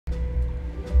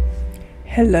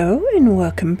Hello and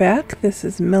welcome back. This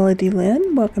is Melody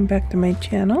Lynn. Welcome back to my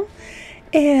channel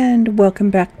and welcome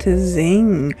back to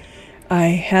Xing. I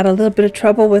had a little bit of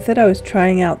trouble with it. I was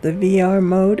trying out the VR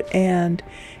mode and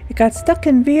it got stuck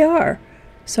in VR.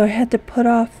 So I had to put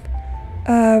off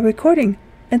recording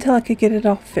until I could get it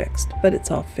all fixed. But it's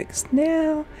all fixed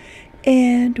now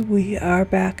and we are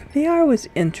back. VR was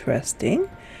interesting,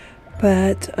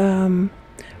 but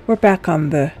we're back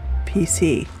on the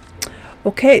PC.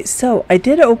 Okay, so I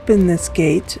did open this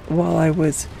gate while I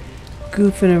was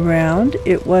goofing around.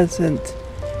 It wasn't,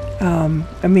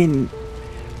 I mean,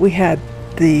 we had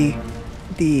the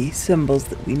symbols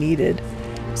that we needed.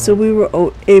 So we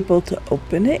were able to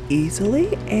open it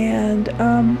easily and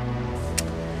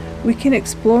we can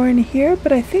explore in here.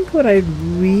 But I think what I'd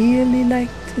really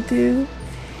like to do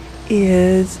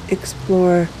is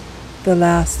explore the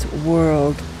last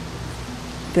world.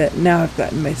 That now I've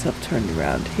gotten myself turned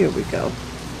around. Here we go.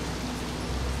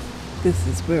 This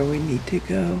is where we need to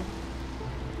go.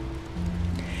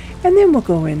 And then we'll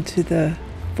go into the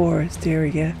forest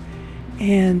area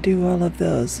and do all of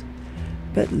those.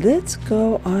 But let's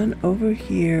go on over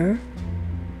here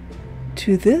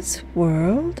to this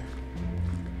world.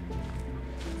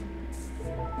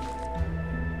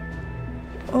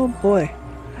 Oh boy.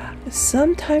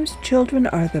 Sometimes children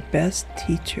are the best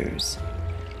teachers.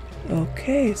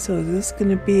 Okay, so is this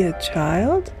going to be a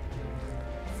child?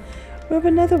 We have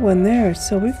another one there,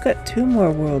 so we've got 2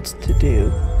 more worlds to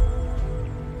do.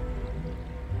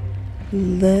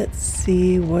 Let's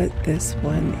see what this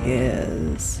one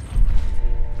is.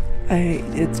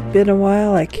 It's been a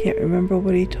while, I can't remember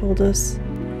what he told us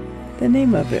the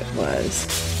name of it was.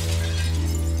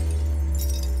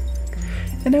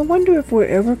 And I wonder if we're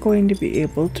ever going to be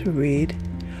able to read.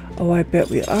 Oh, I bet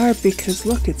we are, because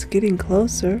look, it's getting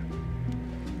closer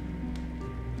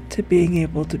to being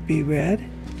able to be read.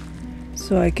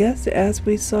 So I guess as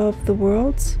we solve the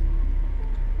worlds,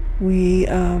 we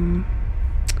learn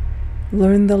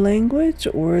the language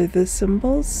or the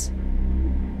symbols,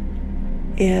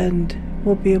 and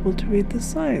we'll be able to read the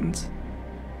signs.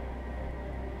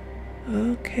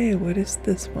 Okay, what is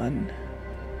this one?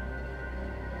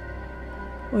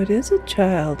 What is a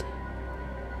child?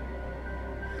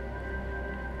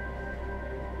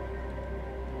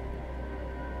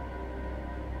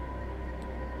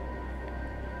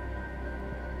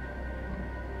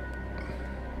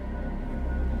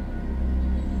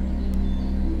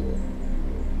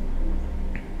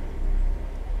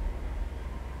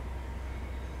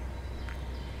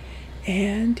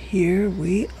 And here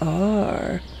we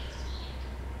are.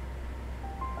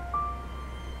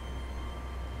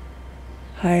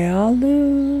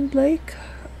 Hyalu Lake?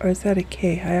 Or is that a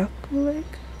K? Hyaku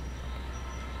Lake?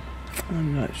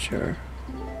 I'm not sure.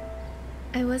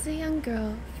 I was a young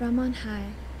girl from on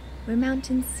high, where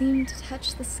mountains seemed to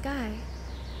touch the sky.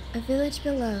 A village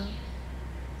below,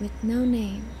 with no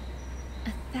name.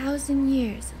 1,000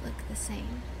 years it looked the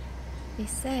same. They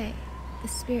say the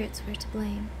spirits were to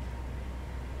blame.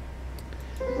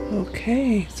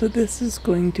 Okay, so this is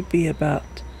going to be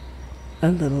about a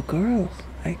little girl,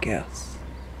 I guess.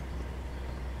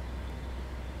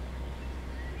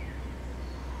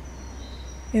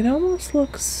 It almost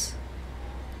looks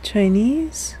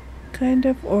Chinese, kind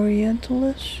of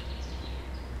Orientalish.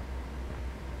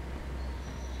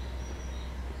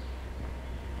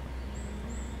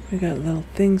 We got little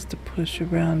things to push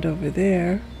around over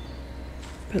there,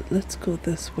 but let's go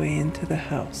this way into the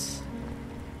house.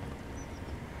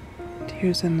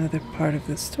 Here's another part of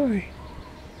the story.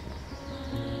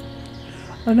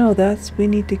 Oh no, we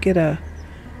need to get a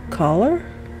collar?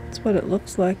 That's what it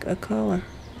looks like, a collar.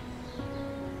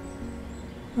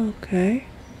 Okay.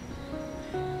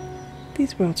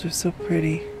 These worlds are so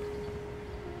pretty.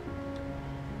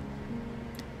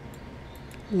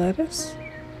 Lettuce?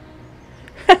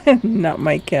 Not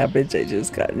my cabbage, I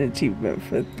just got an achievement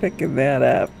for picking that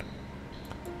up.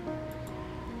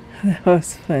 That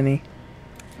was funny.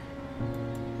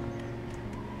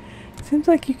 Seems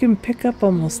like you can pick up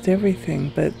almost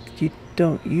everything, but you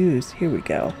don't use. Here we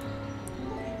go.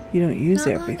 You don't use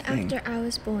everything. Not long after I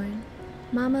was born,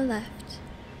 Mama left,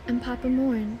 and Papa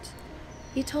mourned.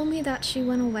 He told me that she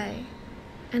went away,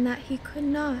 and that he could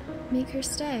not make her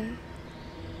stay.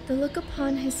 The look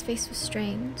upon his face was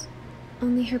strained.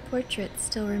 Only her portrait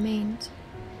still remained.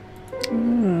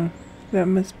 That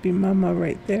must be Mama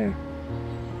right there.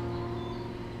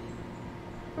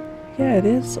 Yeah, it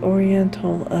is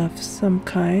Oriental of some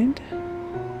kind.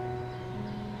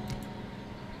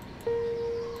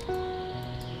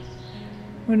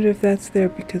 Wonder if that's there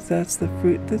because that's the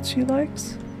fruit that she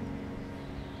likes.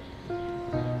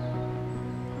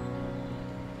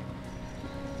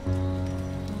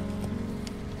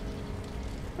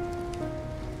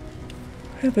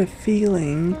 have a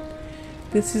feeling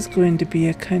this is going to be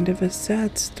a kind of a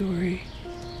sad story.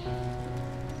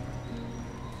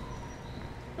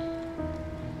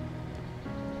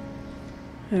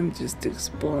 I'm just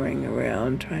exploring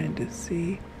around, trying to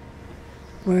see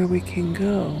where we can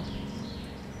go.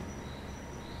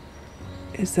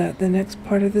 Is that the next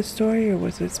part of the story, or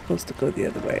was it supposed to go the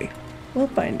other way? We'll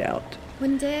find out.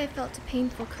 One day I felt a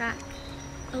painful crack.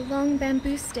 A long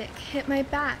bamboo stick hit my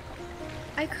back.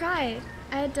 I cried.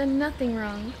 I had done nothing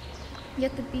wrong.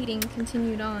 Yet the beating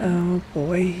continued on. Oh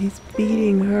boy, he's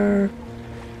beating her.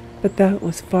 But that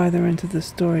was farther into the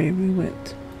story. We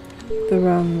went the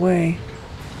wrong way.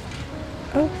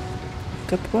 Oh,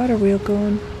 got the water wheel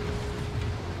going.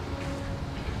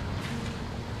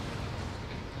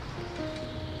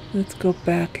 Let's go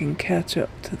back and catch up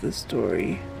to the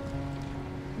story.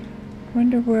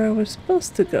 Wonder where I was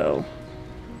supposed to go.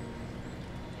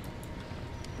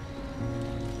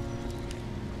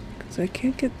 Because I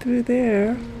can't get through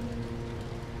there.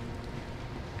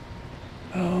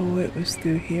 Oh, it was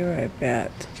through here, I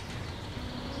bet.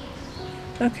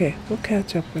 Okay, we'll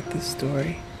catch up with the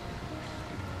story.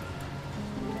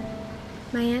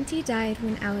 My auntie died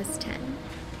when I was 10,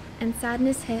 and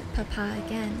sadness hit Papa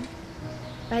again.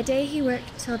 By day he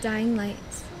worked till dying light,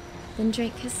 then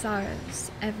drank his sorrows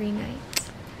every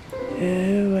night.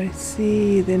 Oh, I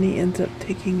see. Then he ends up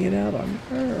taking it out on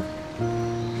her.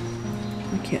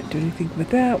 We can't do anything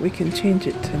with that. We can change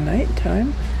it to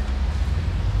nighttime.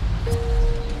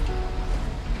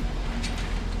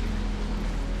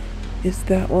 Is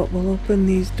that what will open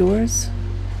these doors?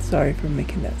 Sorry for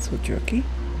making that so jerky.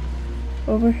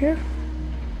 Over here?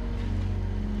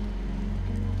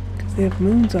 Because they have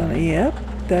moons on it. Yep,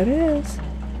 that is.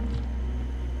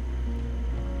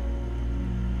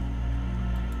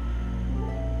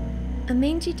 A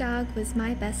mangy dog was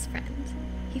my best friend.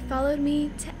 He followed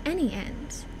me to any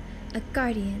end. A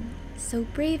guardian, so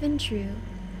brave and true.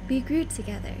 We grew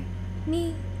together,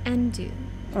 me and Du.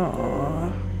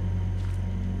 Aww.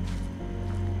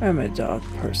 I'm a dog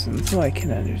person, so I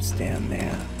can understand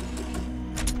that.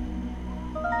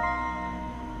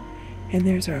 And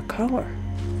there's our collar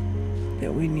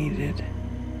that we needed.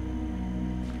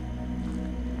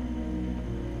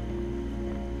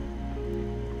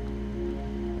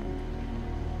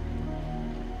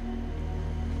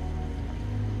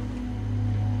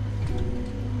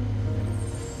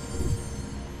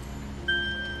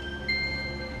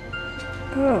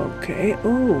 Okay,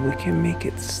 oh, we can make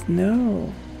it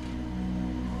snow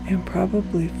and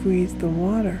probably freeze the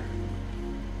water.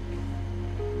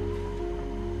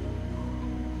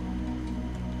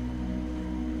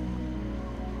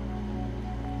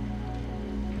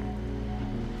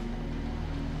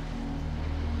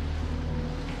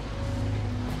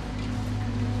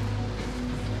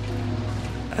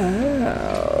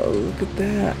 Oh, look at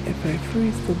that. If I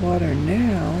freeze the water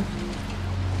now,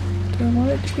 do I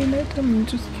want it to be nighttime? I'm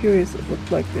just curious. It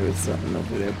looked like there was something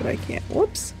over there, but I can't.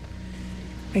 Whoops.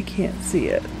 I can't see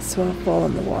it, so I'll fall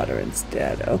in the water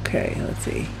instead. Okay, let's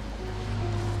see.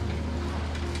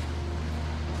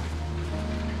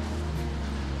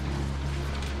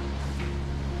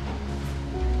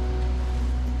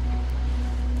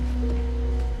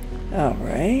 All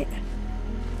right.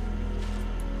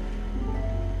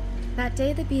 That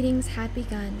day the beatings had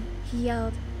begun. He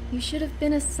yelled, "You should have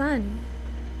been a son."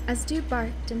 As Du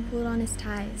barked and pulled on his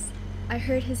ties, I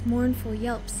heard his mournful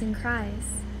yelps and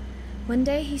cries. One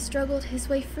day he struggled his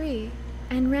way free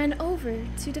and ran over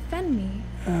to defend me.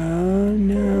 Oh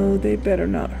no, they better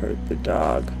not hurt the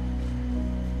dog.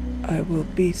 I will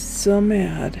be so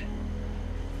mad.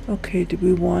 Okay, do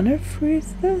we want to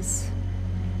freeze this?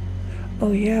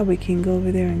 Oh yeah, we can go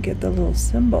over there and get the little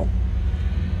symbol.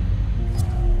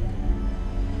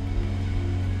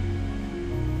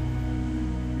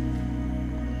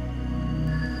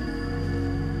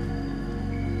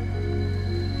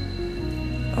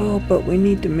 Oh, but we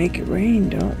need to make it rain,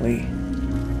 don't we?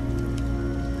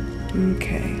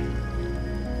 Okay.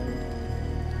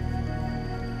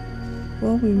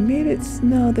 Well, we made it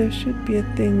snow. There should be a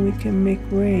thing we can make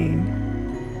rain.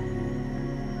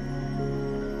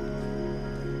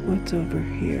 What's over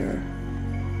here?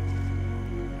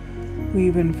 We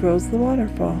even froze the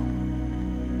waterfall.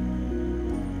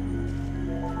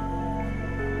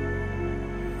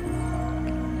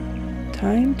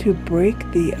 Time to break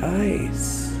the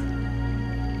ice.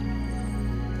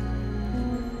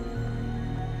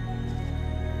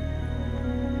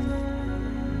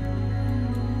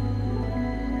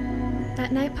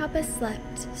 That night Papa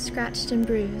slept, scratched and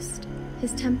bruised,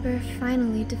 his temper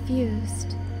finally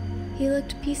diffused. He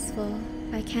looked peaceful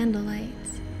by candlelight.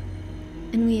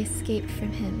 and we escaped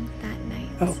from him that night.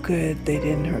 Oh, good. They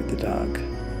didn't hurt the dog.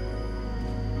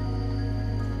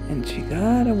 And she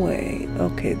got away.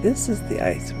 Okay, this is the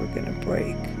ice we're gonna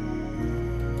break.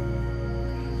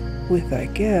 With, I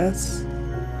guess,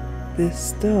 this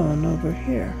stone over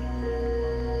here.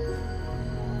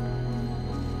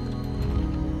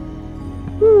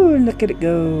 Ooh, look at it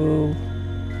go.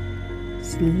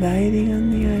 Sliding on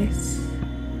the ice.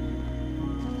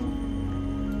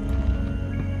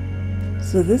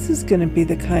 So this is going to be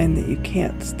the kind that you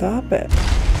can't stop it.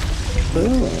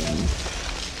 Boom.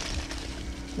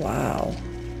 Wow.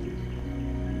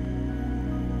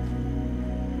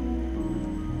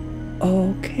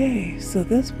 Okay, so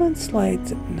this one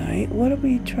slides at night. What are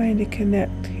we trying to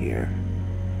connect here?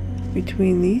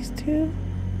 Between these two?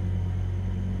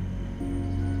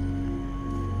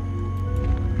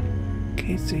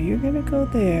 Okay, so you're going to go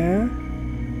there.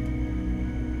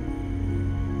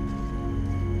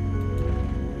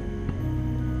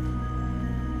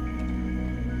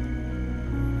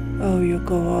 Oh, you'll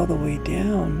go all the way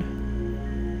down.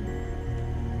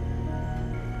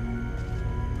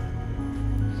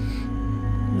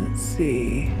 Let's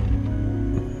see.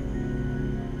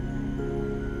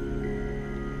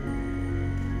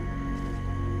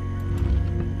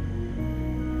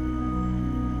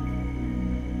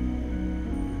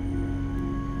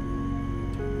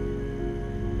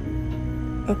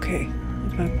 Okay,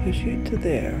 if I push you to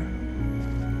there,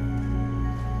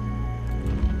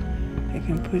 I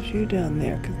can push you down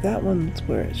there because that one's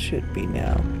where it should be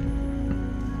now.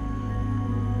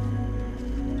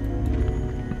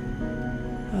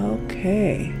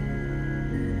 Okay,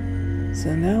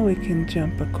 so now we can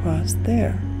jump across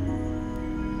there.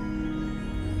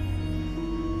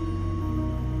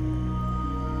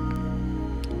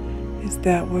 Is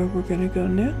that where we're going to go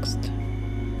next?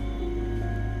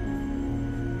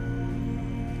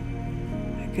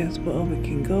 I guess, well, we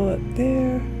can go up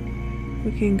there.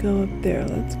 We can go up there.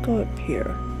 Let's go up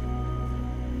here.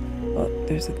 Oh,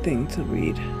 there's a thing to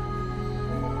read.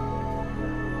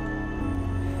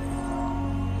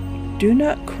 Do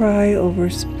not cry over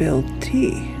spilled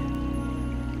tea.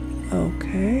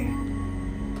 Okay.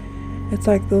 It's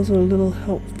like those are little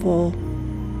helpful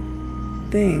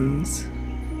things.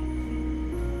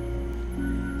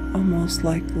 Almost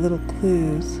like little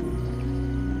clues.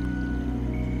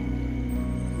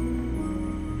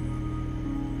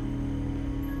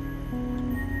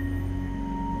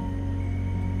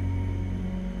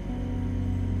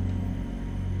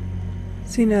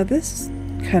 See, now this is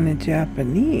kind of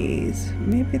Japanese.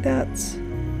 Maybe that's...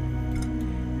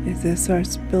 Is this our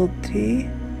spilled tea?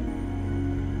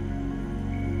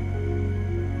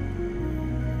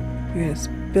 We're gonna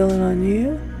spill it on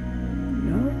you?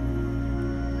 No?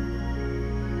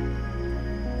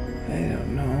 I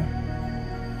don't know.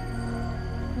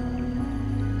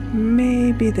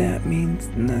 Maybe that means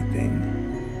nothing.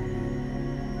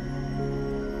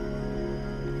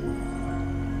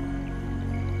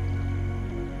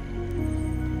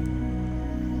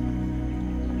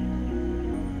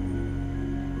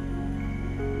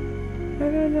 I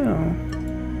don't know.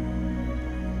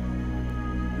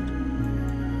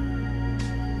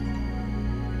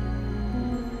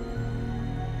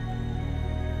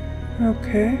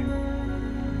 Okay.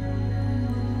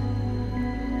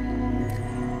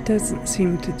 Doesn't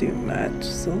seem to do much,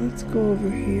 so let's go over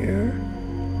here.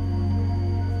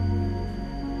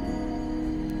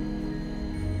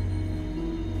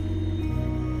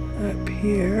 Up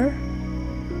here.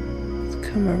 Let's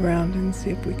come around and see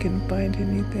if we can find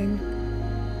anything.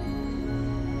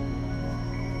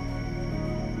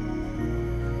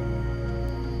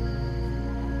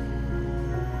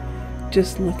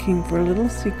 Just looking for little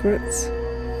secrets.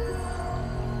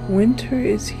 Winter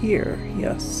is here,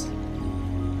 yes.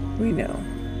 We know.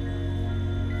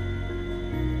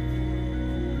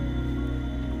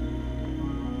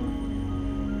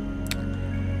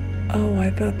 Oh, I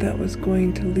thought that was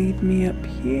going to lead me up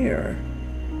here.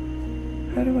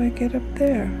 How do I get up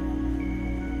there?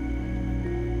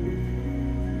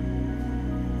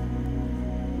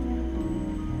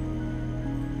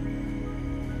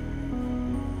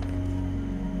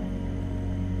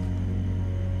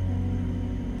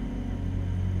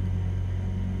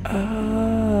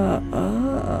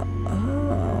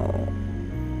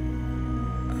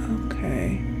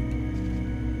 Okay.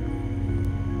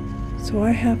 So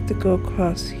I have to go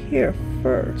across here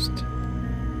first.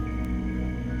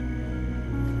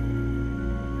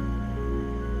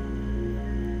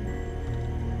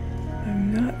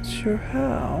 I'm not sure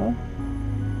how.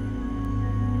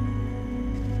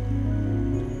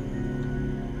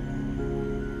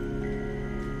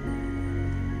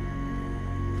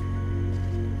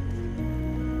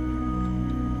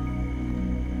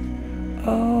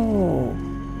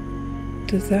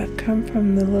 Does that come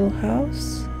from the little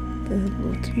house? The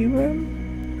little tea room?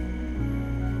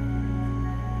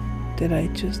 Did I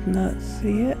just not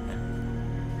see it?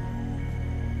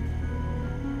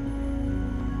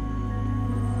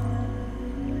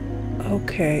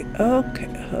 Okay.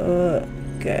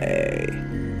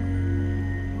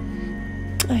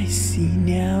 I see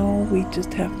now. We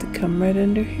just have to come right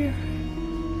under here.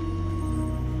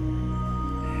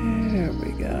 There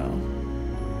we go.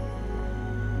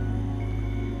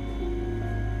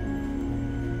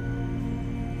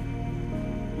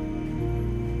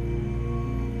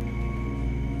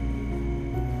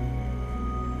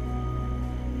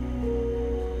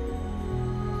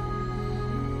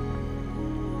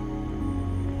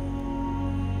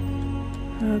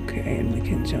 Okay, and we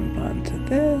can jump onto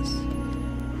this,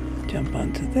 jump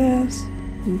onto this,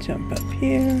 and jump up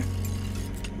here.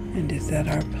 And is that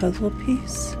our puzzle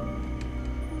piece?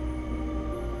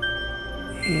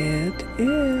 It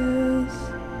is.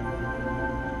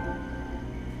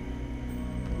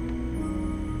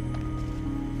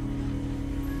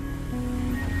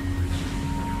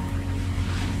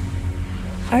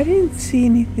 I didn't see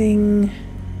anything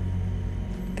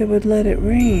that would let it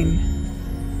rain.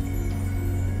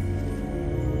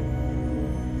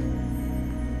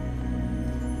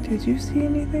 Did you see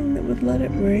anything that would let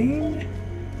it rain?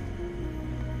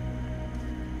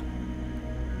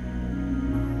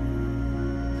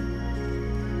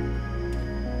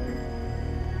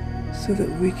 So that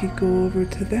we could go over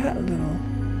to that little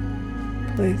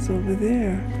place over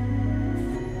there.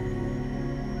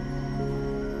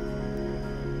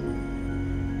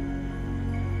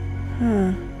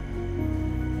 Huh.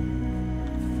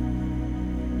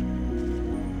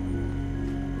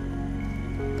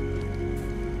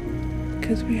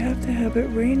 Because we have to have it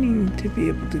raining to be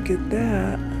able to get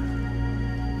that.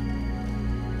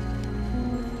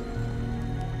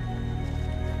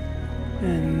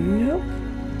 And nope.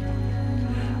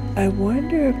 I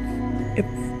wonder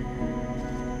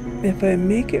if I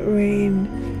make it rain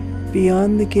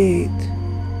beyond the gate,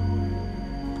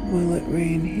 will it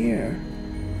rain here?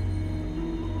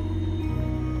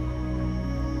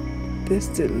 This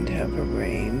didn't have a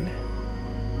rain.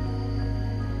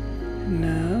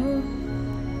 No.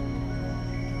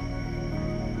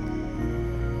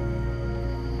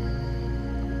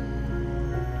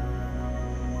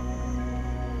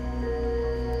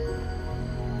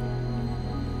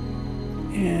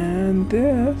 And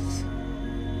this,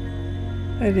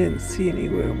 I didn't see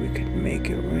anywhere we could make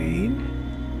it rain.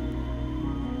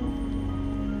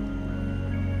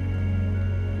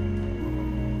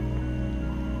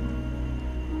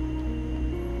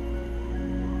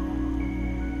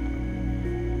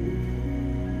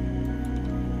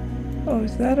 Oh,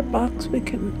 is that a box we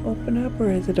can open up,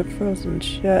 or is it a frozen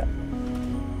shut?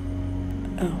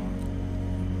 Oh,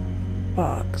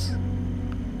 box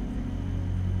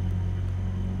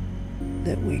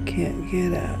that we can't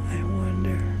get at, I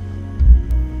wonder.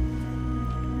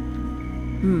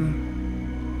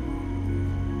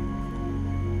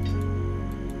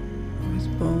 Those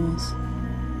bowls.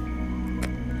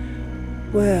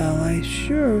 Well, I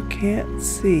sure can't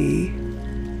see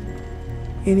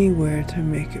anywhere to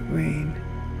make it rain.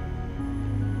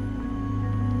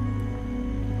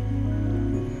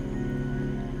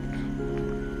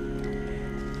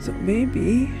 So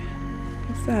maybe,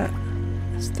 what's that?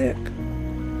 A stick.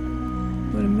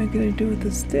 What am I going to do with the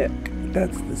stick?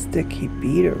 That's the stick he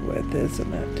beat her with,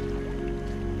 isn't it?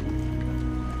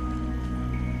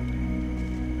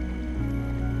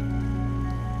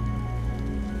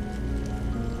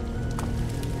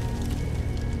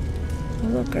 Oh,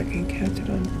 look, I can catch it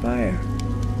on fire.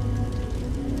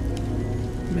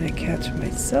 I'm going to catch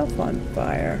myself on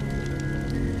fire.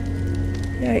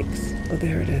 Yikes. Oh,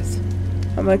 there it is.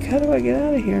 I'm like, how do I get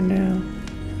out of here now?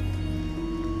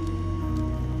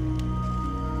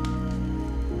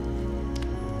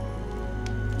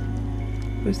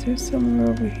 Was there somewhere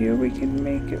over here we can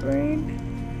make it rain?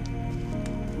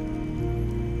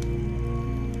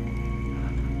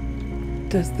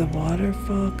 Does the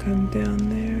waterfall come down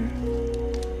there?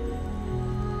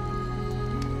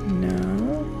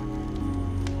 No.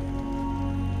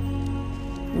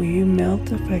 Will you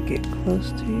melt if I get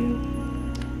close to you?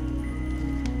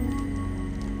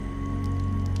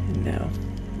 No.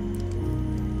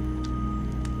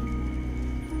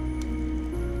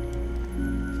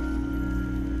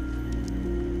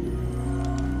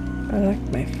 I like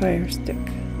my fire stick.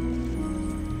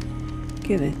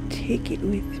 Gonna take it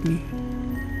with me.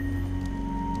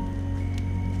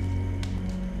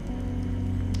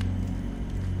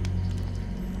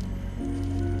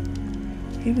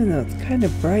 Even though it's kind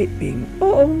of bright being...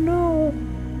 Oh no!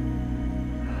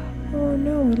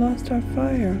 no, we lost our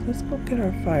fire. Let's go get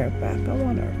our fire back. I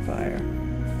want our fire.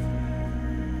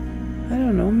 I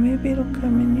don't know, maybe it'll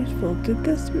come in useful. Did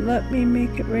this let me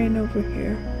make it rain over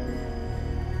here?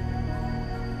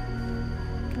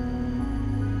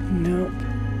 Nope.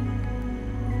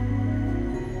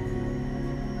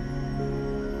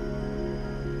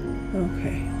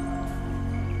 Okay.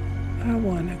 I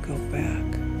want to go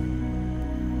back.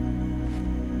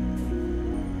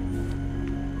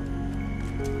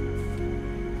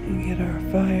 And get our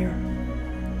fire.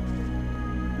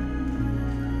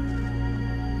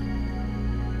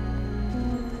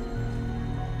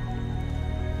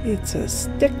 It's a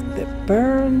stick that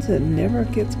burns and never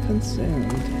gets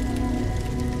consumed.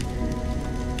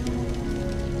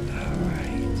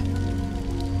 Alright.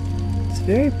 It's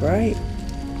very bright.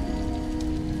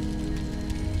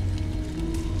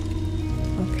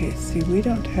 Okay, see, we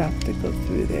don't have to go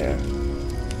through there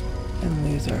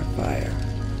and lose our fire.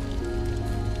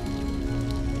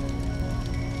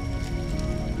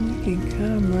 We can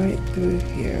come right through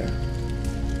here.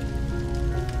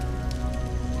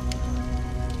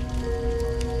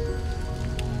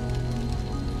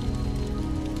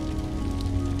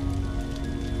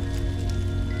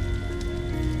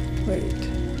 Wait.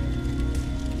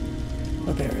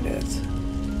 Oh, there it is.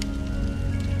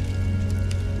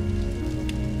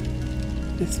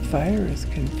 This fire is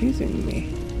confusing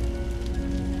me.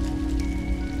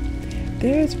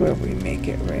 There's where we make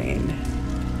it rain.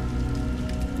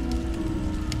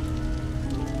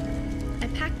 I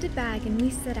packed a bag and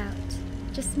we set out.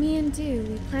 Just me and Dew,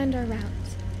 we planned our route.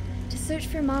 To search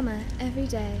for Mama every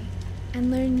day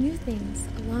and learn new things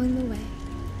along the way.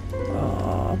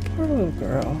 Aw, poor little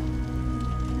girl.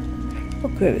 Oh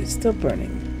good, it's still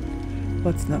burning.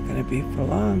 Well, it's not gonna be for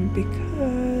long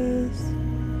because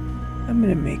I'm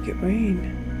gonna make it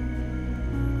rain.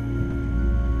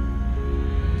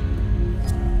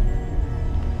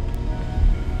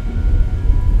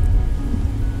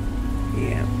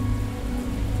 Yeah.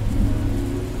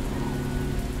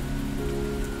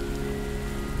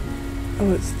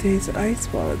 Oh, it stays ice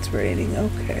while it's raining.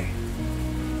 Okay.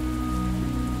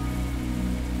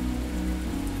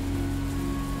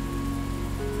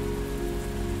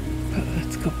 But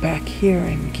let's go back here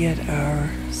and get our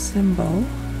symbol.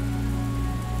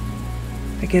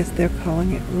 I guess they're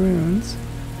calling it runes.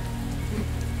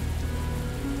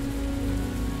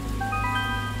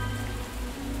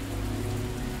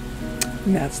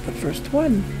 And that's the first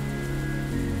one.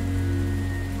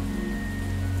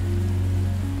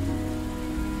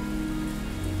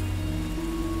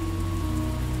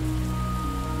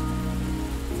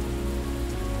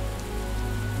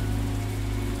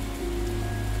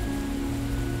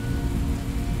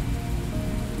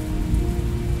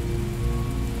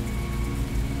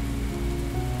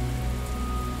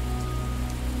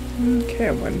 Okay,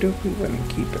 I wonder if we want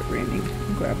to keep it raining.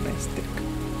 I'll grab my stick.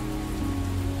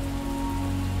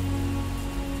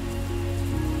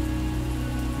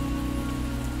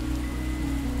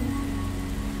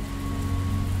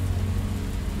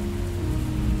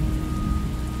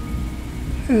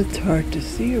 It's hard to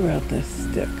see around this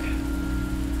stick.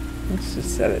 Let's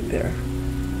just set it there.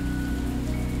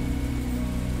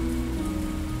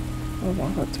 Oh,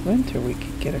 while it's winter, we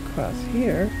could get across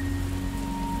here.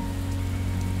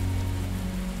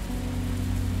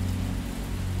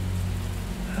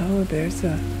 Oh, there's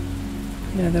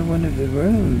another one of the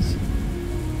runes.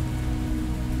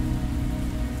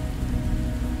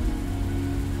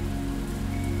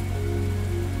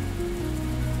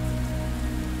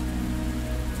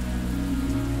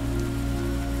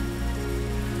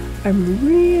 I'm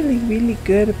really, really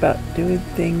good about doing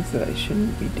things that I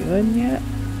shouldn't be doing yet.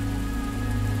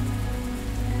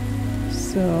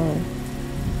 So,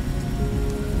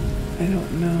 I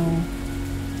don't know.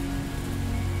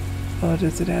 Oh,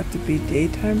 does it have to be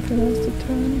daytime for those to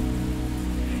turn?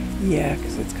 Yeah,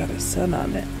 because it's got a sun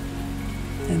on it.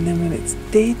 And then when it's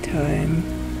daytime,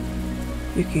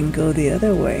 you can go the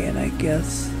other way, and I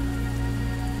guess...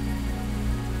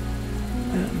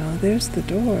 I don't know, there's the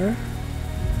door.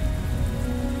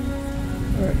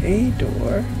 Or a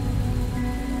door.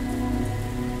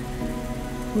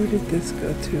 Where did this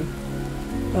go to?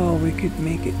 Oh, we could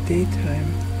make it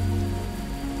daytime.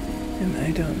 And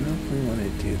I don't know if we want to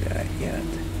do that yet.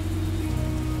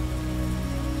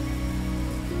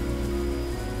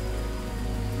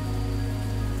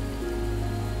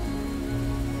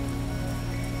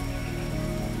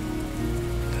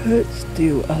 Let's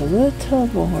do a little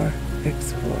more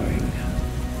exploring.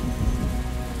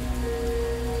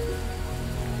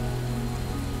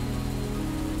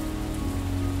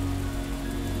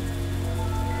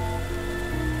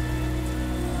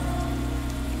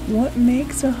 What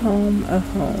makes a home a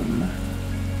home?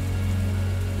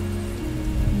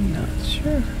 Not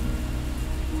sure.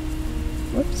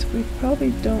 Whoops, we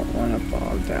probably don't want to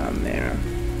fall down there.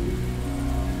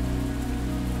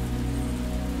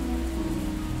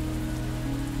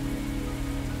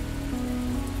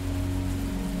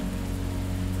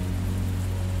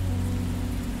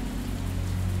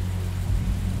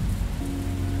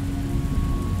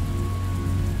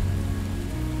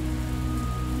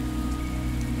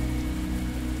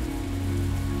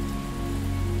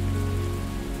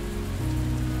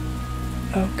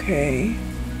 Okay,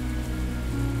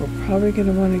 we're probably going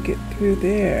to want to get through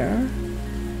there.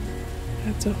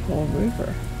 That's a whole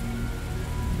river.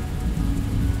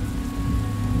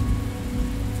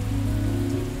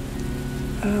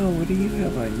 Oh, what do you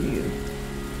have on you?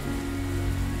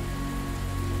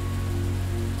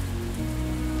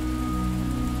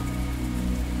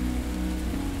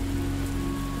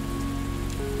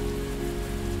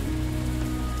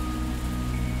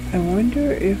 I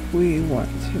wonder if we want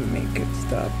to make it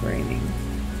stop raining.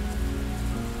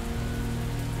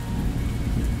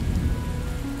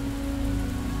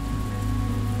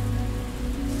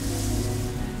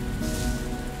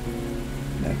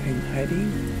 Nothing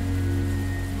hiding.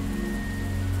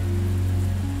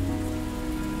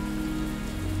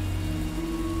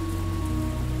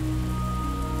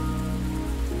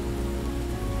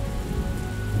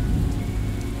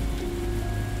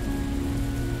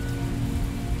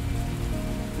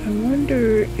 I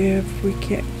wonder if we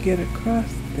can't get across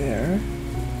there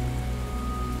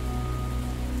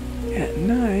at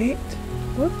night.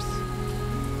 Whoops.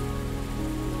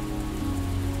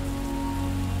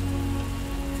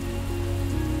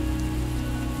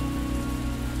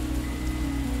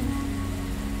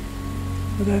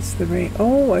 Well, that's the rain.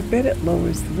 Oh, I bet it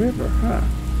lowers the river, huh?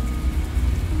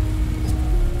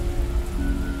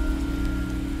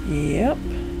 Yep.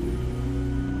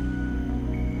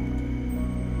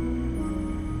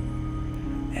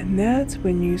 And that's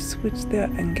when you switch that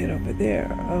and get over there.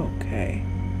 Okay.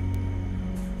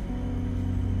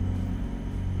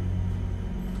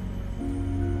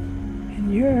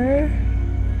 And you're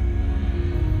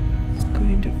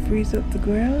going to freeze up the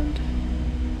ground?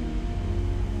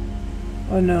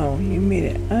 Oh no, you made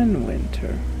it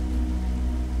unwinter.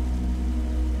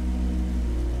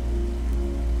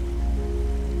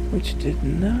 Which did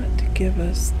not give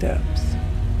us steps.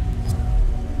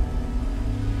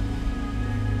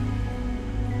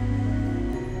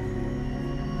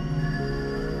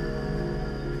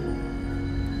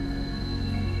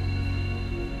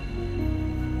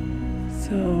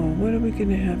 So, what are we going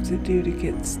to have to do to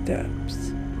get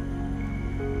steps?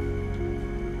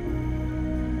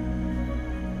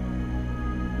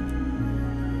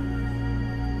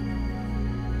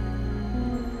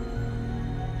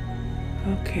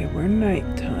 Okay, we're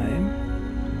nighttime.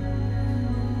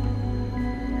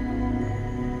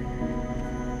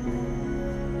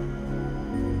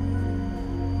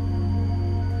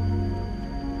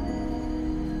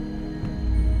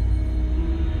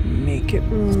 Make it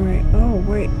rain. Oh,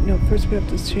 wait. No, first we have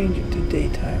to change it to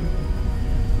daytime.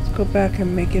 Let's go back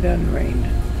and make it unrain.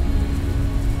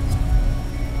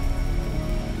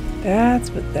 That's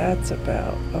what that's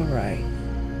about. Alright.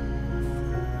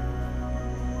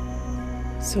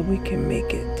 So we can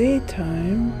make it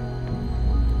daytime.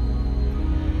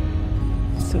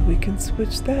 So we can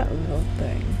switch that little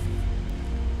thing.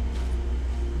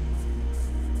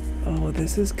 Oh,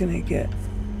 this is gonna get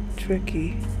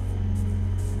tricky.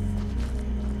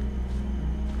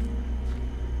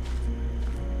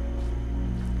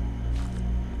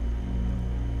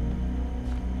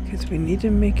 Because we need to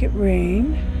make it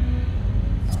rain.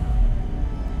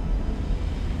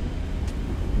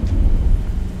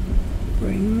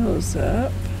 Bring those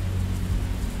up.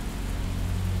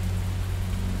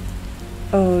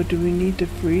 Oh, do we need to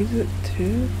freeze it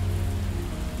too?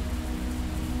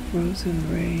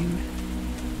 Frozen rain.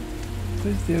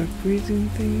 Was there a freezing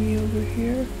thingy over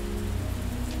here?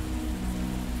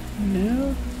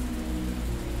 No?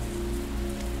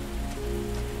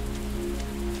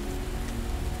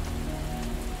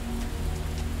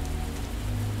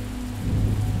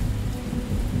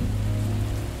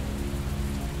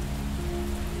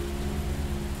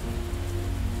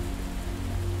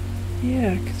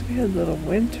 Yeah, because we had little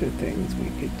winter things we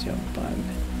could jump on.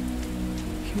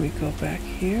 Can we go back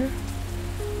here?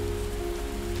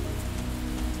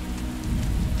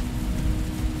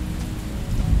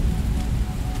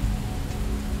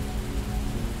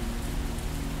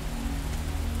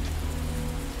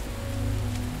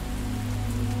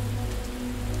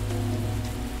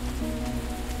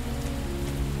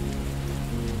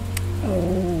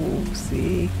 Oh,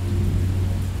 see?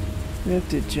 We have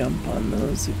to jump on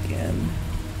those again.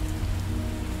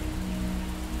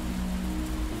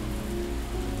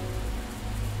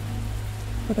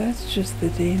 Well, that's just the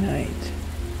day-night.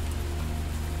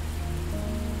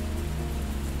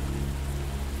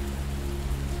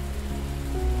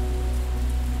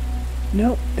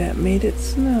 Nope, that made it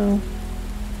snow.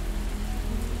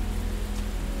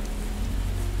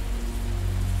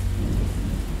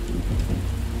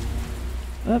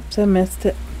 Oops, I missed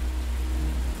it.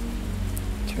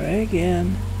 Try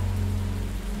again.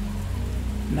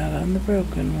 Not on the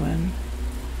broken one.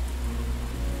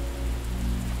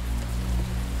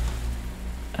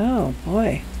 Oh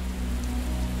boy.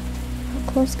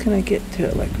 How close can I get to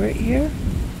it? Like right here?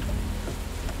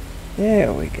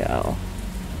 There we go.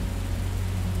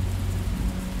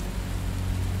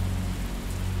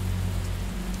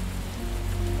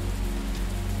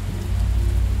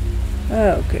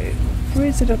 Okay,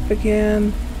 freeze it up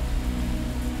again.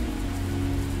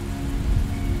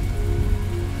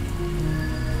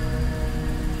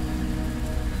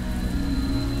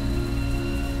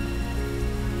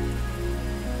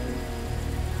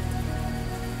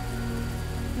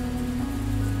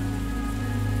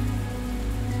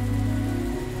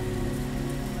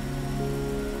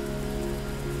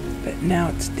 But now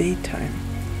it's daytime.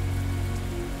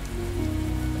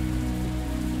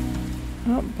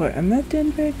 Oh boy, I'm not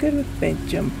doing very good with bank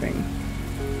jumping.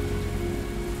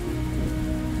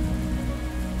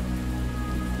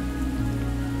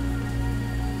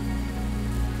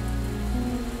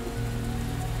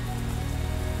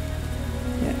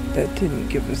 Yeah, that didn't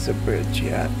give us a bridge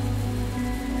yet.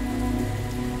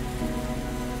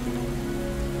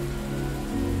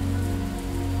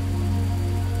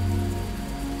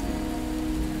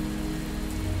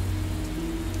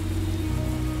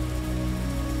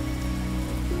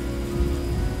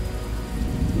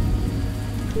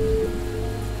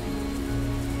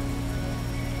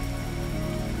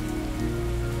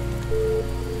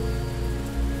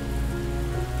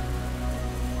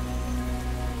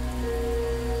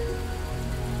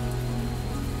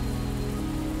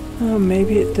 Oh,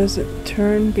 maybe it doesn't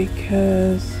turn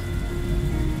because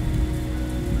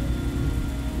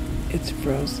it's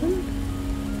frozen?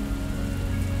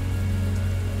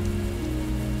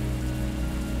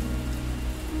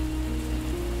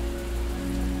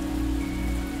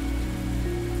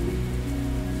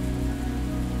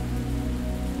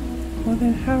 Well,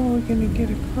 then how are we going to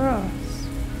get across?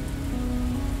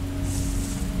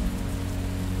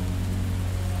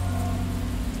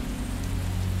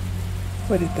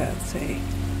 What did that say?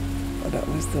 Oh, that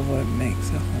was the what makes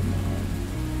a home home.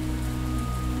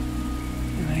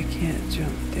 And I can't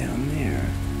jump down there.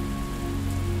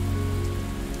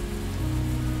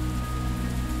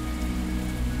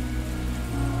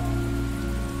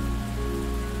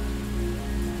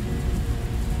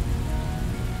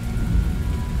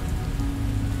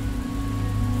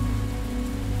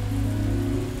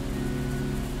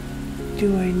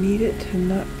 Do I need it to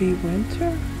not be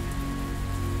winter?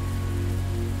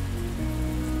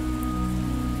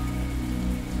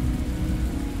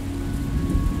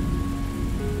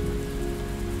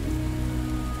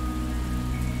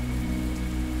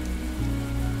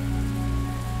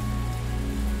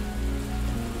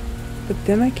 But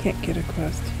then I can't get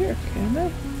across here, can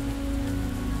I?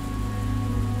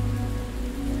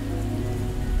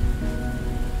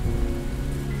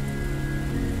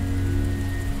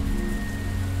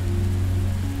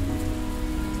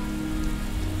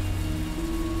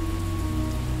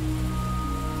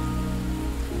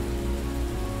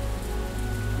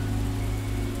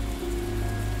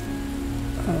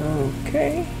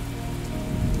 Okay.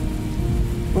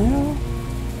 Well,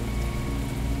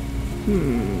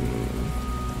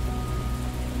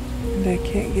 and I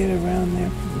can't get around there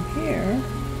from here.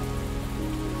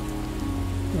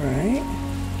 Right?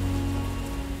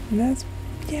 And that's,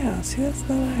 yeah, see, that's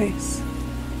not ice.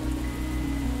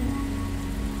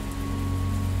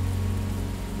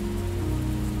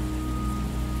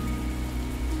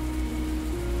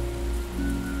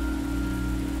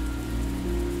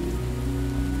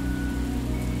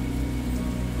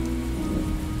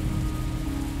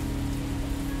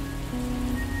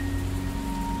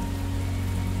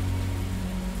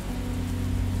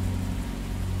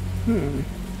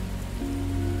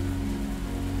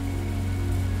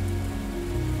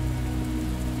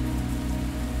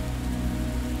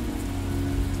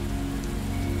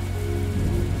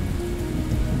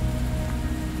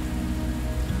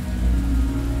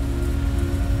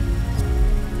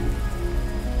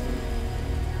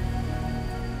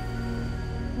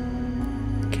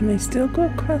 Can I still go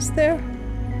across there?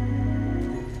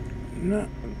 Not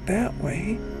that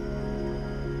way.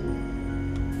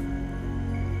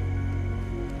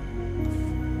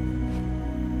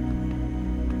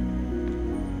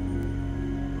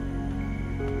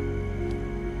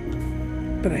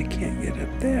 but I can't get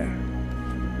up there.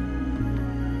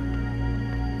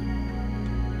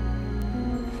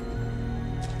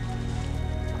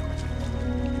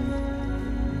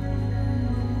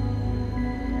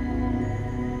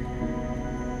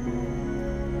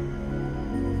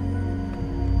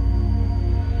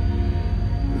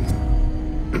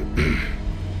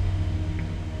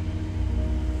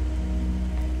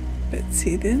 But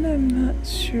see, then I'm not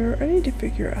sure. I need to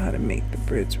figure out how to make the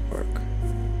bridge work.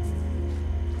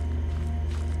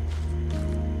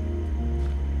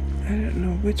 I don't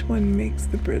know which one makes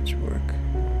the bridge work.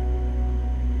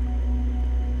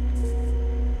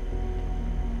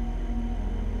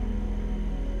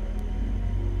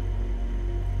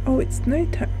 Oh, it's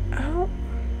nighttime. Oh,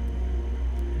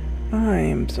 I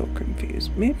am so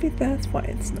confused. Maybe that's why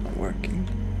it's not working.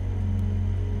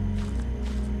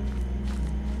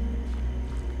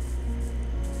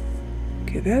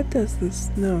 Okay, that does the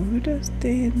snow. Who does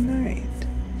day and night?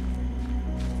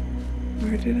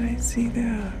 Where did I see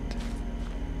that?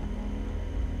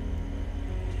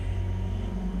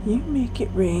 You make it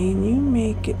rain, you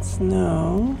make it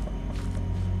snow.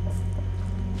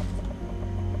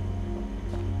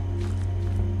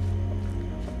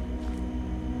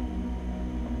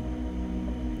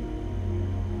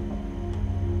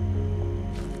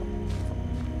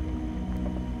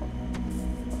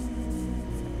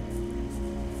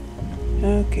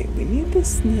 Okay, we need the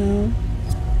snow,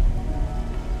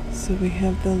 so we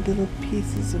have the little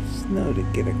pieces of snow to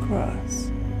get across.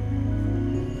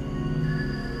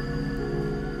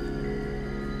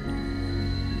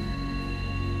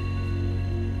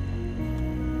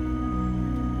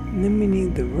 And then we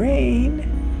need the rain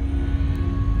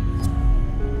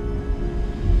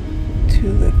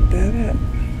to lift that up.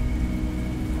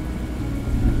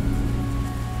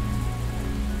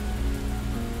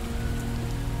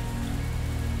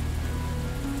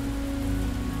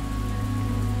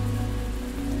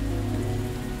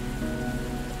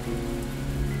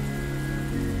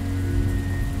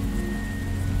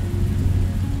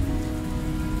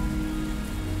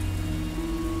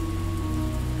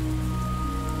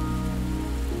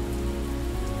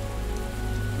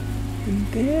 And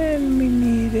then we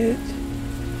needed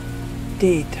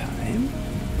daytime.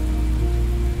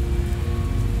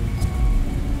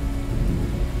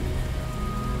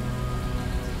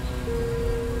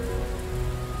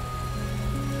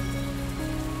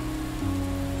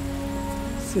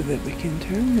 So that we can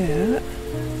turn that.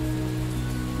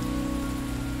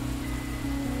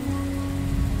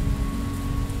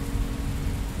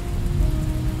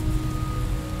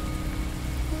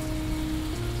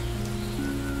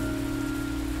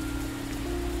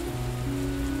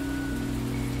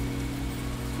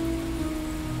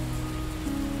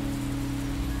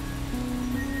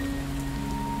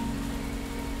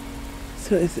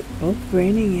 So is it both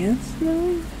raining and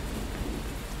snowing?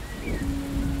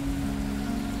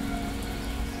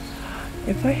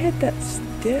 If I had that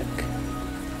stick,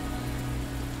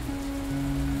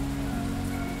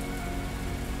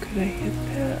 could I hit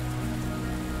that?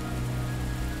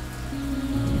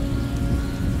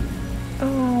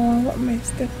 Oh, I want my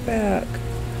stick back.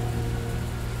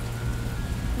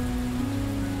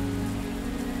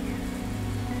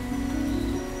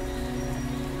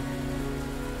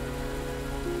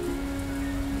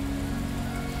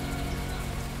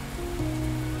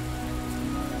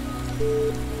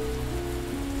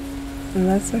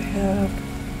 Unless I have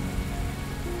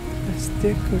a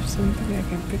stick or something I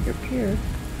can pick up here.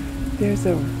 There's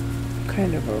a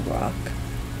kind of a rock.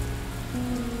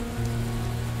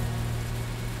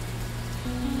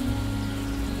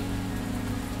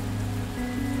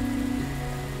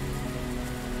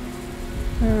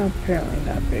 Oh, apparently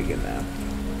not big enough.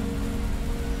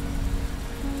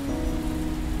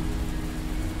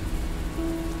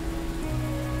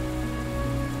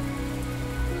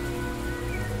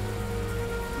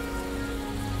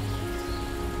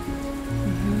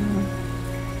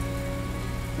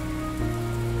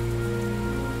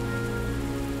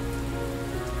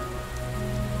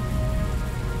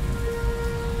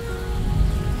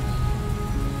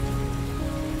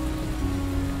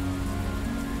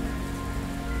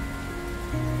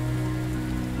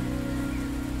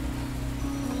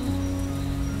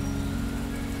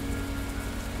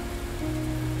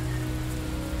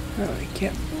 Oh, I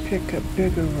can't pick up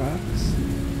bigger rocks.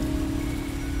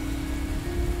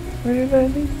 Where did I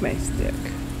leave my stick?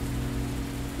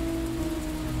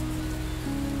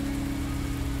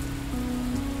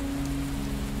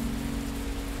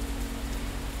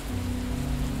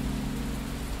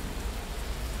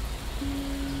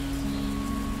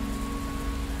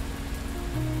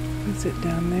 Is it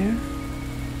down there?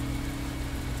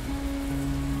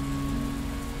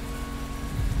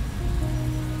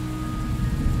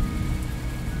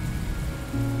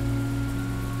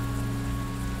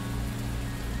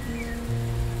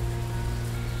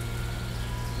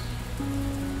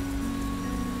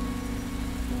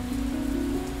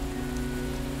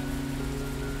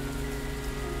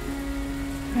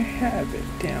 have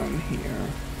it down here.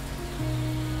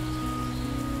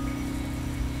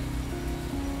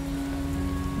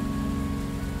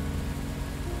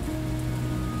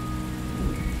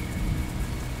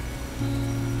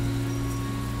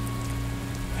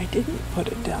 I didn't put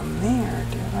it down there,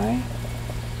 did I?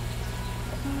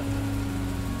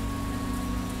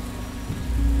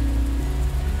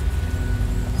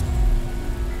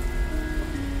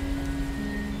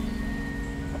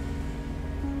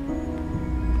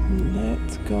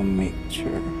 Let's go make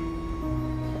sure.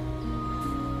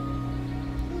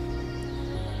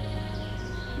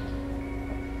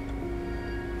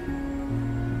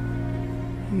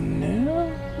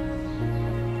 No.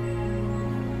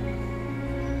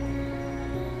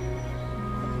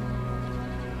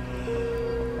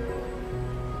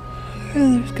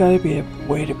 There's got to be a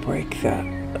way to break that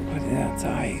with its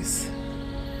eyes.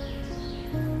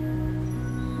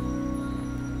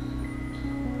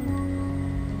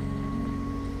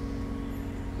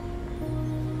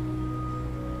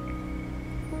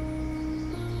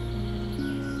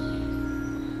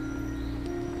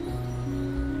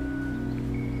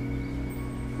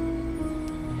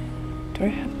 Do I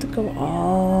have to go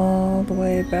all the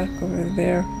way back over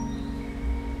there?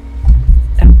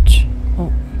 Ouch.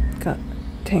 Oh, got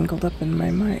tangled up in my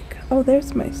mic. Oh,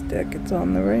 there's my stick. It's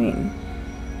on the rain.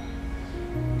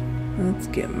 Let's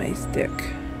get my stick.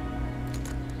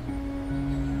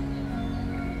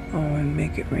 Oh, and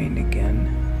make it rain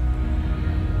again.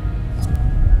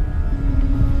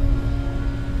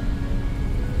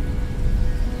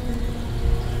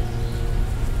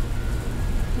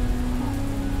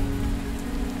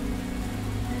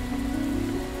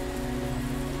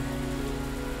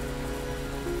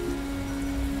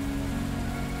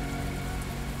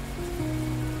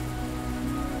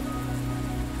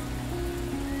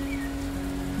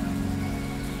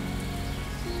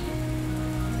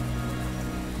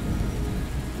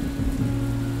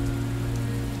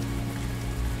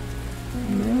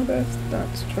 No, that's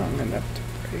not strong enough to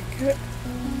break it.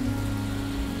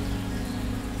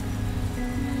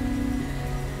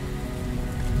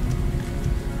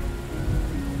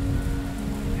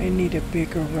 I need a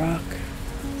bigger rock.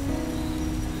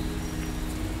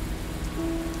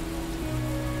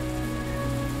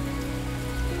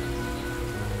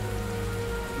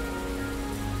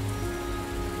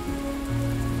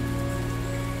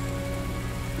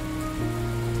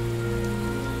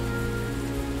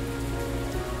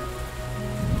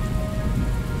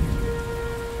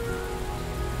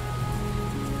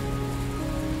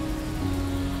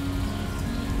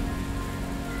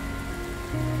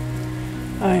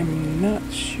 I'm not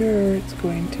sure it's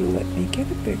going to let me get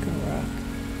a bigger rock.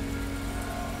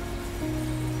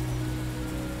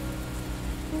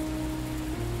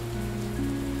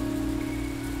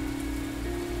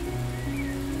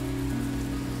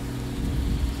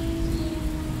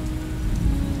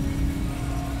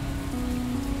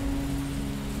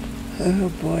 Oh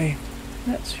boy,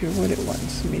 not sure what it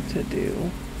wants me to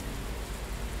do.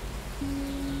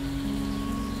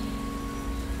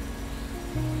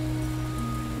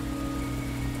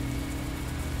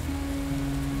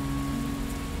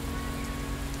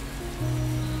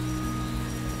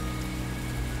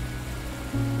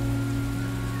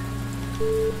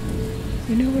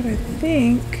 You know what I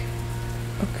think?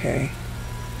 Okay.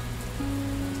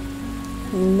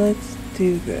 Let's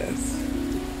do this.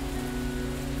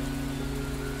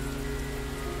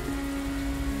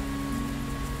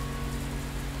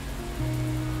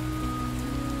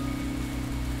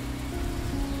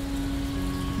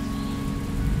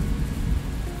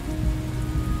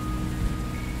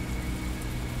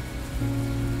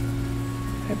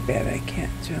 I bet I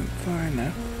can't jump far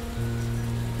enough.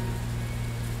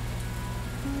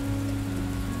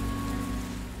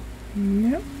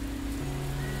 Nope.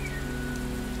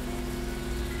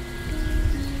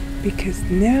 Because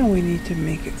now we need to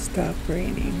make it stop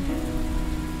raining.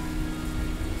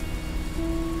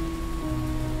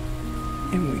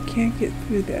 And we can't get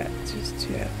through that just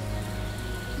yet.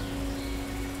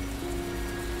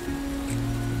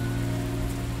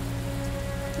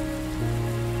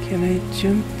 Can I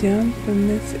jump down from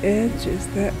this edge? Is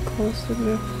that closer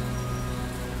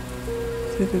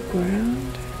to the ground?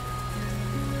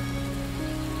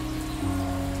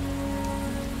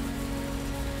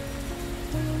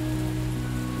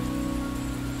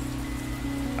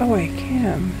 Oh, I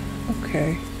can.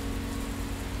 Okay.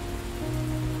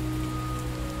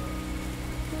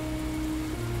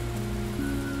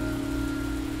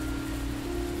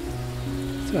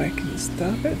 So I can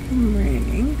stop it from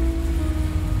raining.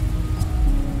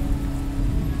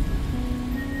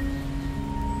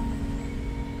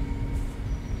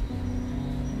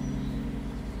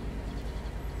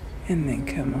 and then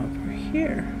come over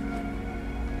here.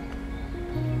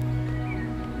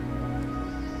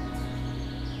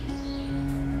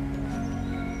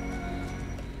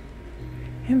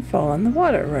 And fall in the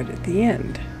water right at the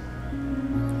end.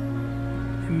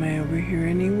 Am I over here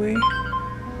anyway?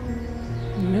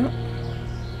 No.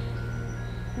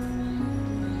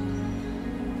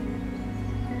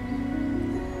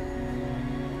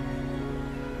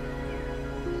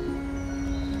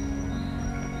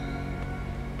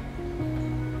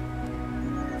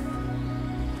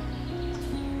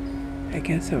 I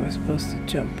guess I was supposed to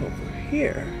jump over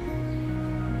here.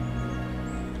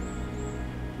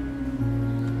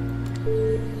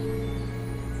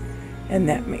 And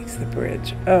that makes the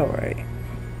bridge. All right.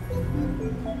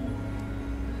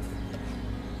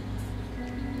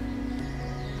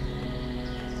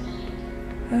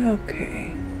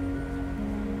 Okay.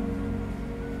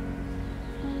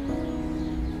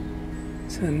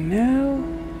 So now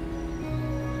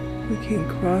we can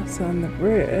cross on the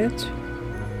bridge.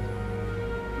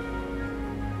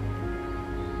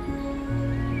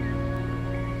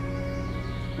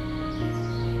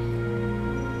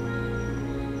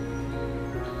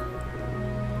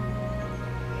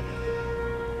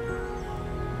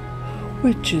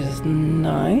 Which is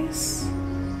nice.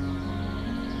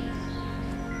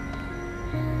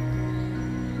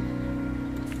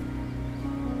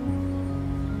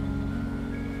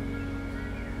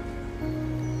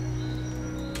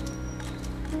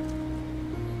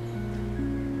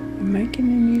 Am I gonna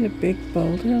need a big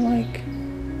boulder-like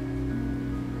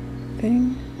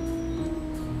thing?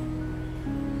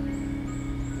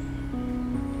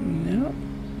 No.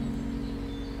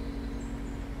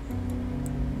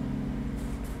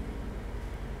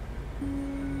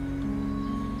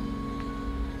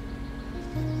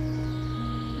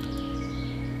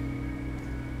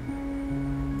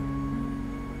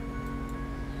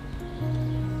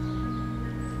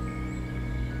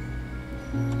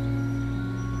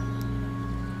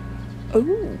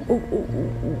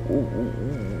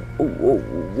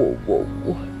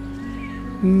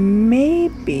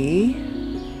 Maybe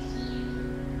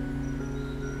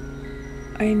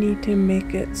I need to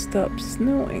make it stop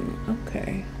snowing.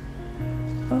 Okay.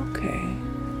 Okay.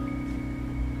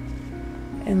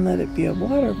 And let it be a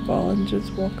waterfall and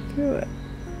just walk through it.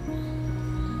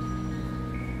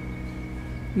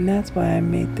 And that's why I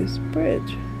made this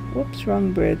bridge. Whoops,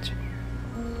 wrong bridge.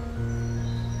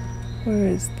 Where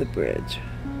is the bridge?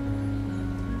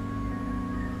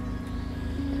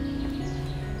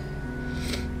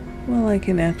 Well, I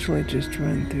can actually just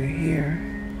run through here.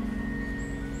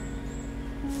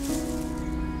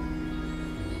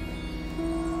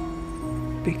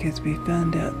 Because we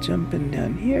found out jumping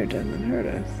down here doesn't hurt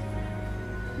us.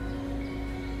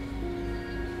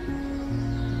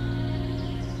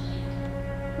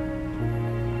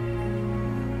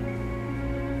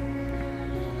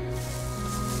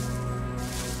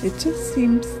 It just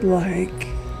seems like,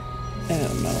 I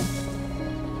don't know.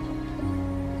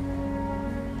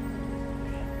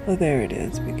 Oh, there it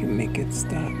is. We can make it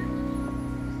stop.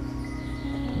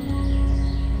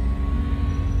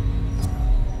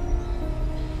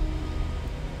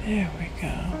 There we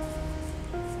go.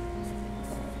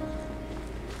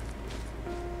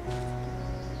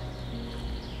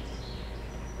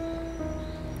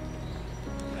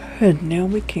 And now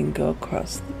we can go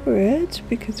across the bridge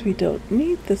because we don't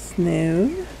need the snow.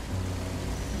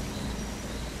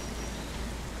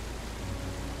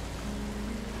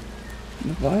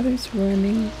 The water's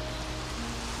running.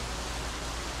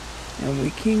 And we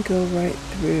can go right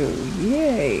through.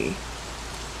 Yay!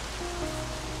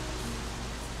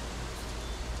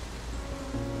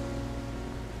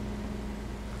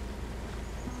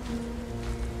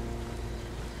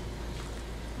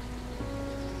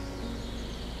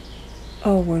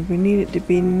 Oh, well, we need it to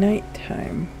be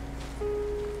nighttime.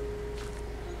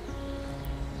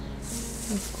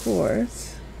 Of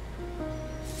course.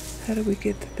 How do we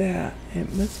get to that?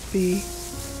 It must be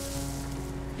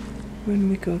when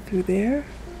we go through there.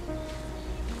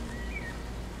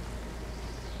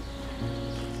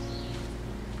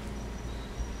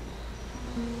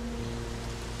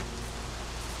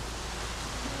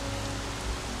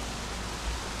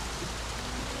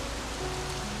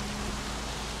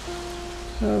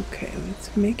 Okay,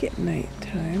 let's make it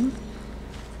nighttime.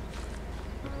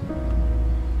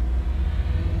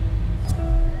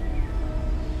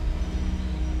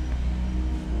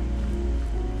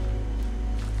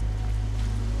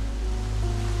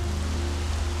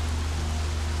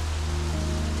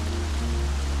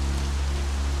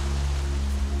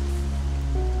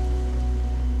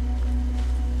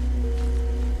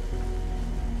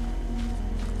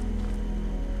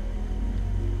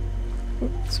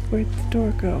 Oops, where'd the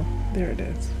door go? There it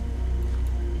is.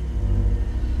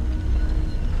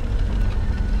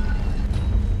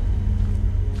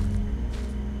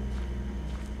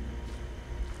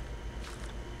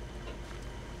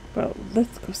 Well,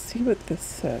 let's go see what this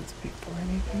says before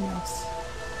anything else.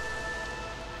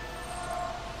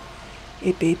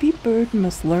 A baby bird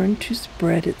must learn to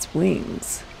spread its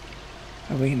wings.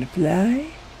 Are we gonna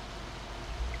fly?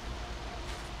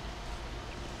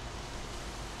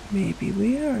 Maybe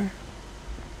we are.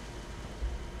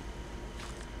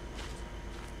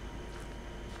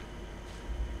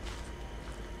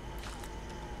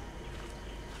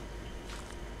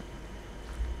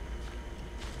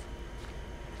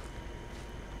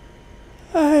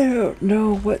 I don't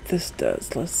know what this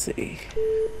does. Let's see.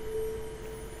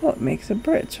 Oh, it makes a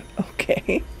bridge.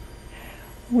 Okay.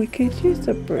 We could use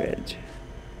a bridge.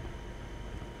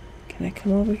 Can I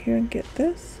come over here and get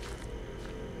this?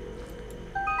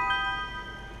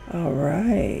 All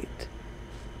right.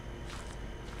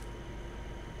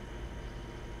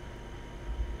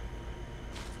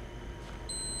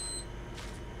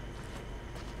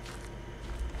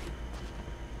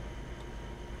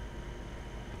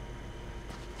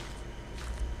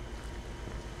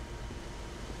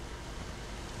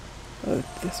 Oh,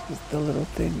 this was the little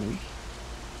thing we...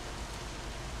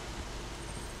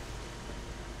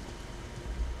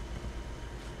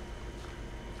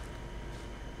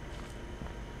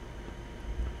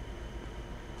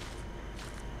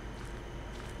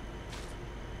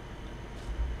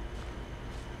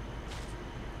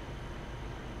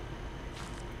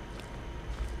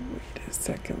 Wait a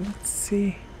second, let's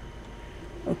see.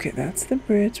 Okay, that's the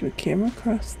bridge. We came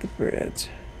across the bridge.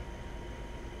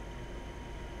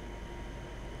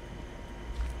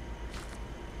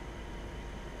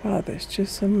 Wow, there's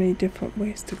just so many different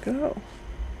ways to go.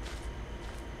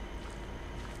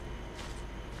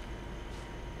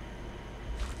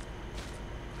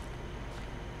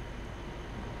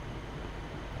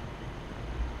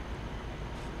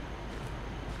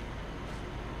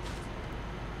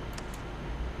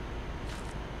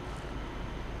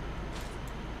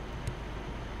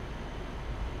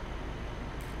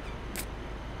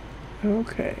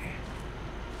 Okay.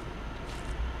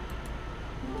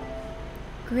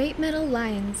 Great metal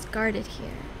lions guarded here,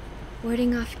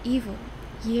 warding off evil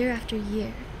year after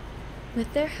year.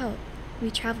 With their help,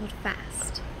 we traveled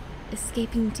fast,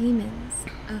 escaping demons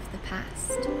of the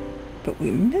past. But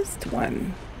we missed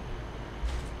one.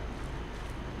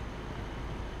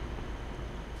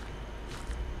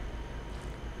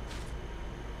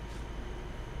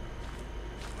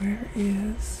 Where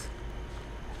is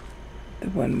the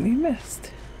one we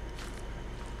missed?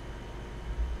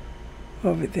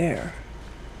 Over there.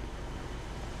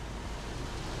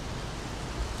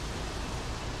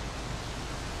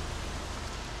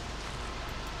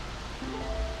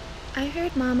 I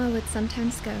heard Mama would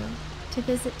sometimes go to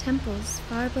visit temples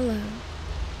far below,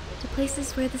 to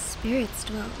places where the spirits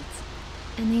dwelt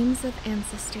and names of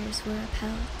ancestors were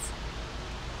upheld.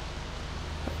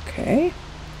 Okay.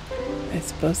 I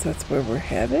suppose that's where we're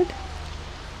headed.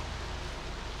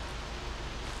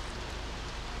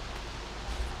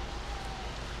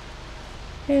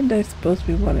 And I suppose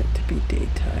we want it to be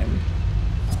daytime.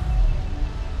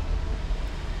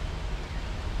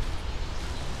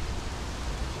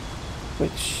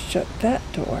 Which shut that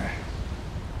door.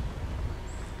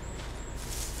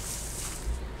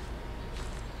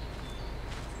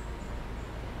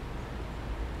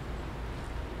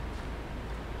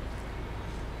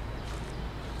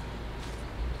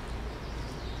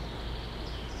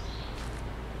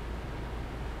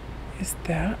 Is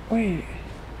that? Wait.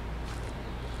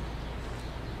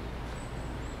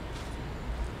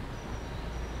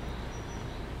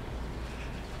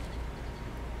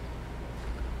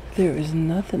 There is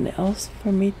nothing else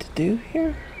for me to do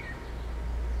here?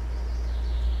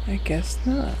 I guess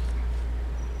not.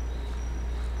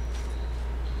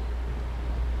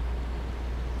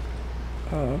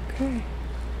 Okay.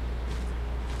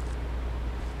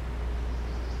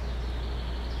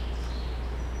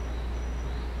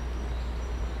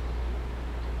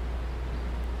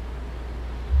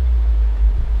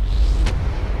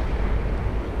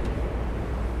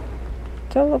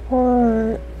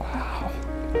 Teleport. Wow.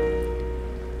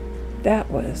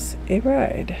 That was a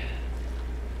ride.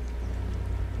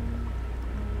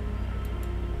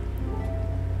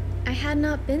 I had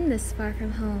not been this far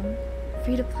from home,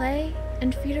 free to play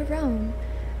and free to roam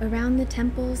around the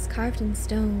temples carved in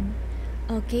stone,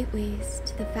 all gateways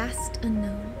to the vast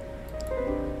unknown.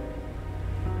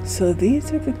 So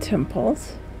these are the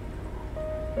temples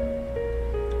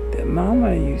that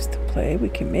Mama used to play. We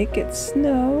can make it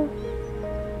snow.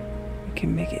 We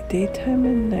can make it daytime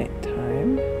and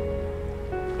nighttime.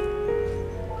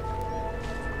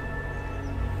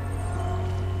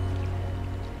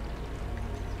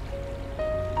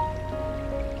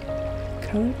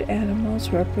 Colored animals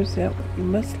represent what you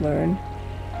must learn.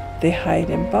 They hide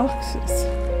in boxes.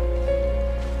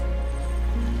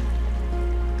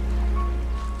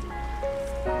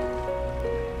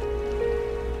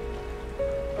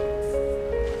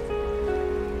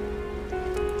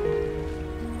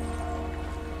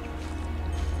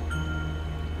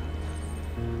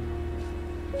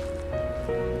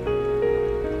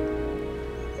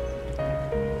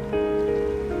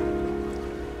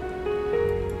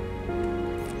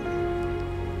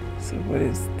 So what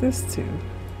is this to?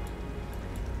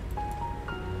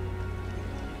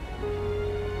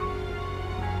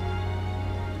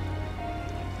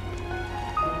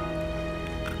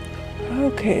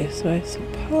 Okay, so I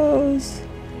suppose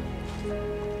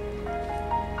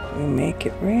we make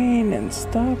it rain and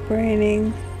stop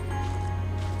raining,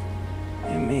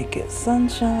 and make it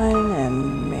sunshine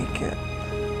and make it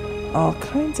all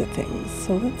kinds of things.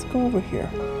 So let's go over here.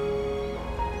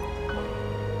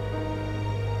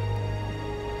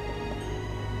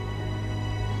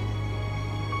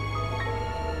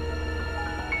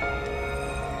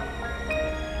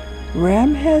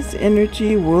 Ram has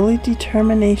energy, woolly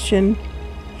determination.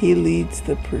 He leads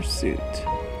the pursuit.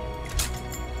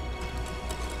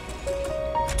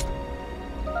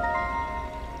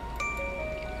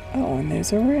 Oh, and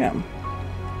there's a ram.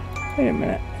 Wait a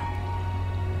minute.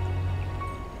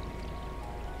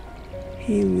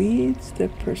 He leads the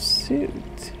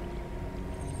pursuit.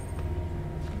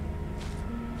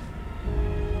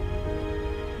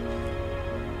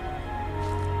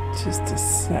 Just a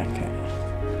second.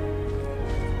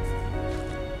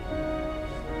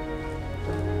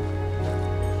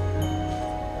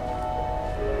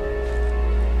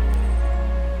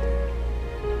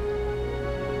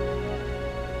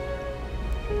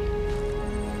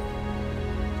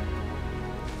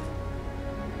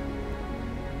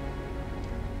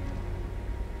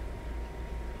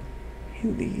 He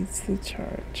leads the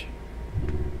charge.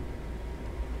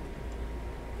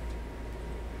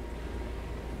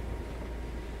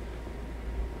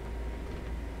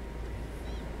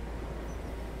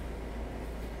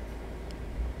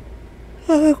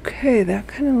 Okay, that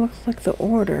kind of looks like the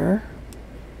order.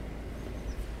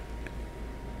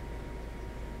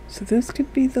 So this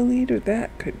could be the lead or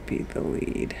that could be the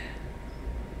lead.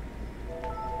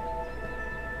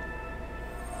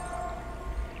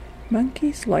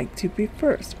 Monkeys like to be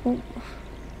first. Well,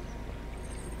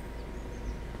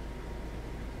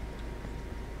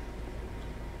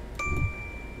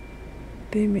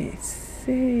 they may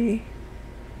say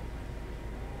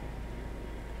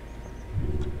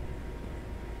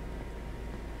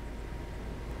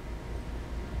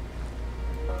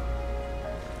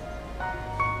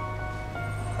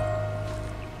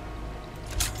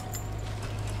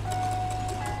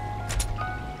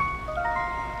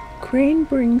Crane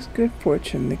brings good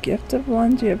fortune, the gift of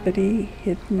longevity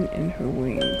hidden in her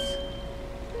wings.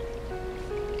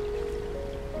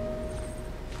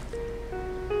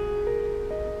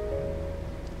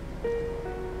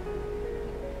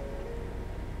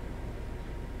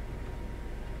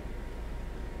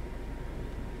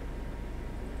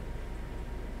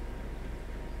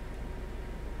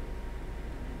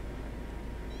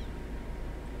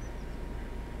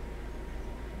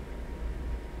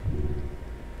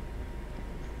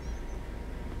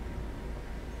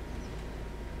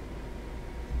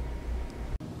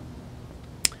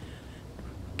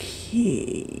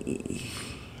 Okay.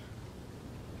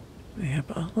 We have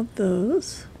all of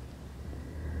those.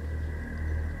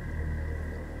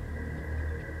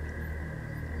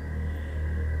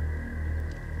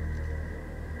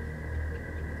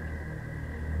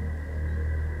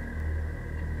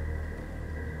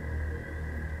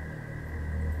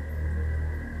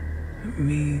 Let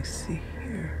me see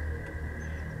here.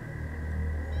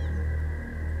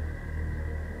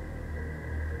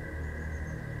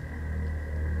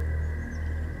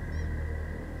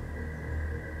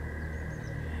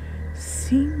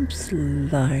 Seems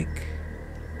like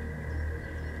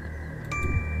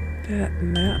that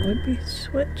and that would be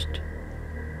switched.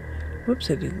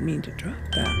 Whoops, I didn't mean to drop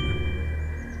that.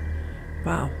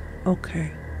 Wow,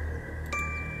 okay.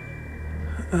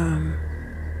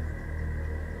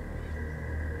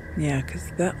 Yeah,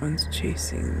 because that one's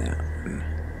chasing that one.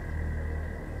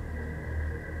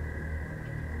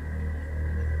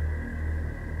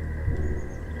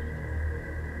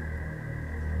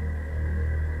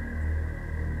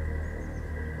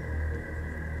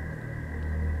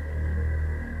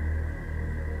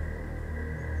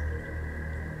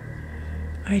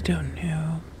 I don't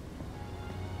know.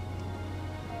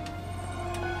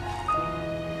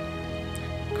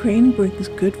 Crane brings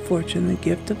good fortune, the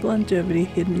gift of longevity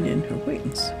hidden in her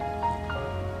wings.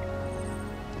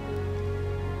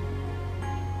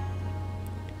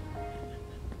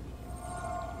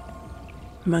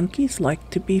 Monkeys like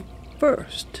to be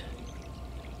first.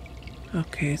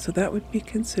 Okay, so that would be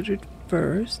considered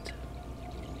first.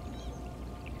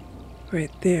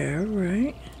 Right there,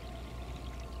 right?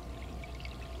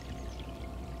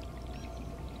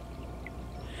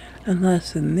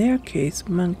 Unless in their case,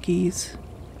 monkeys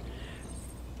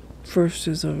first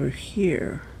is over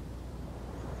here.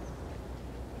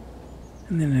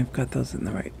 And then I've got those in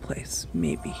the right place.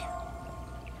 Maybe.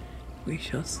 We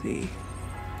shall see.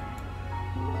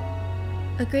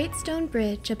 A great stone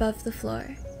bridge above the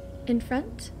floor. In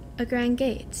front, a grand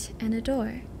gate and a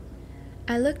door.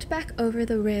 I looked back over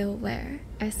the rail where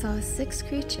I saw 6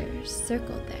 creatures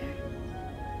circled there.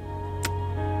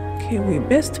 Okay, we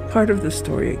missed part of the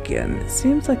story again. It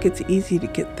seems like it's easy to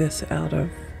get this out of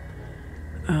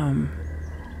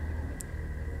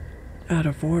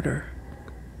order.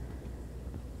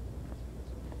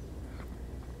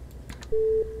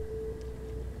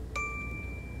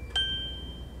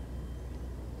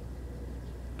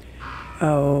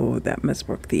 Oh, that must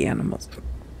work the animals.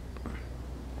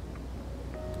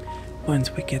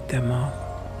 Once we get them all.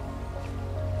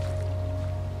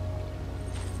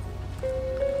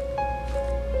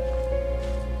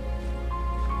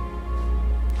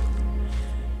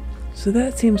 So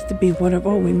that seems to be one of,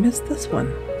 oh, we missed this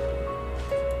one.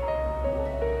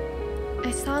 I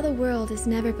saw the world as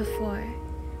never before,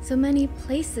 so many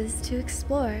places to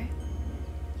explore.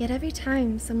 Yet every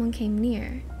time someone came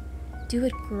near, Dew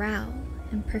would growl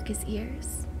and perk his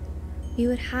ears. We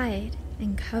would hide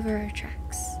and cover our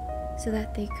tracks so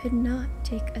that they could not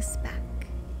take us back.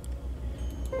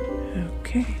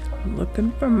 Okay,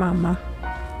 looking for Mama.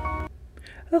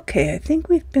 Okay, I think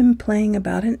we've been playing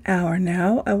about an hour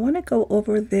now. I want to go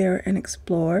over there and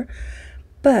explore,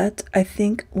 but I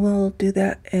think we'll do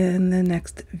that in the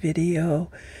next video.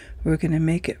 We're going to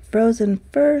make it frozen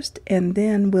first, and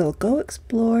then we'll go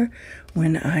explore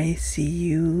when I see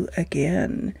you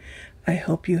again. I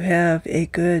hope you have a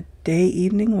good day,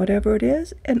 evening, whatever it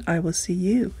is, and I will see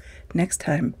you next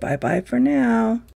time. Bye-bye for now.